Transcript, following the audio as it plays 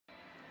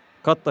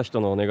勝った人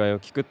のお願いを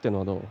聞くっての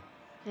はどう？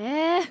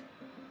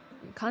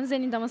完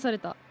全に騙され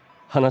た。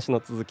話の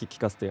続き聞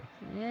かせてよ。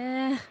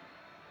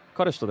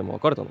彼氏とでも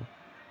別れたの？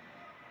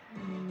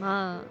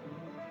ま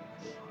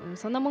あ、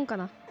そんなもんか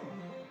な。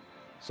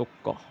そっ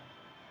か。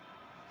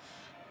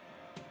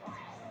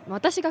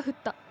私が振っ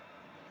た。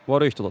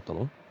悪い人だった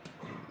の？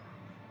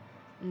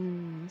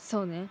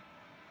そうね。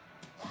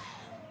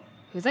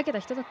ふざけた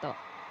人だったわ。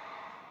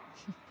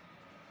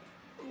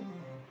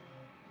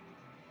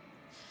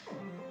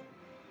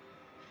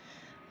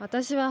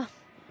私は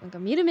なんか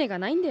見る目が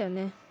ないんだよ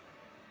ね。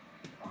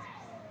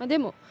で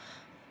も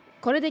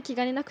これで気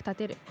兼ねなく立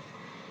てる。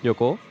旅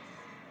行？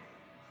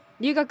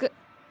留学、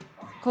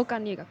交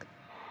換留学、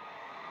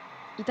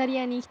イタリ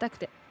アに行きたく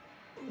て。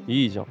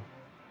いいじゃん。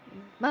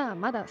まあ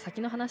まだ先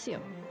の話よ。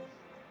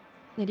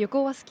ね、旅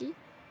行は好き？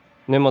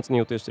年末に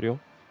予定してるよ。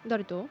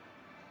誰と？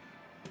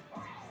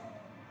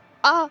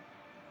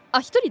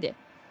一人で？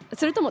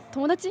それとも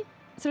友達？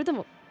それと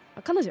も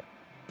彼女？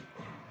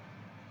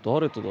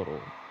誰とだろう。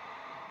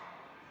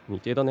未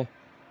定だね。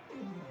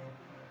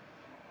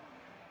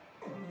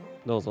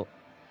どうぞ。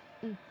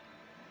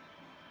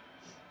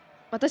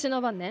私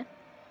の番ね。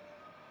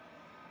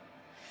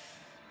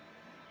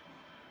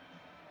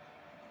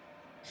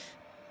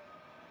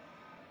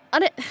あ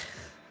れ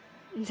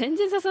全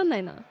然刺さんな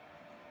いな。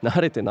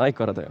慣れてない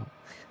からだよ。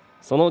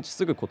そのうち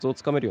すぐコツを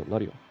つかめるようにな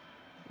るよ。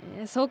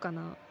そうか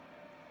な。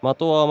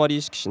的はあまり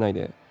意識しない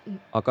で、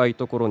赤い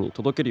ところに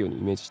届けるように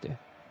イメージして。や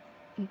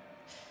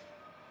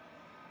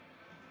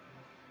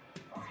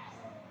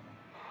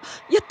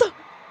った！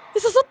刺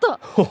さった！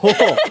おお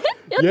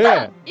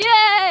やった！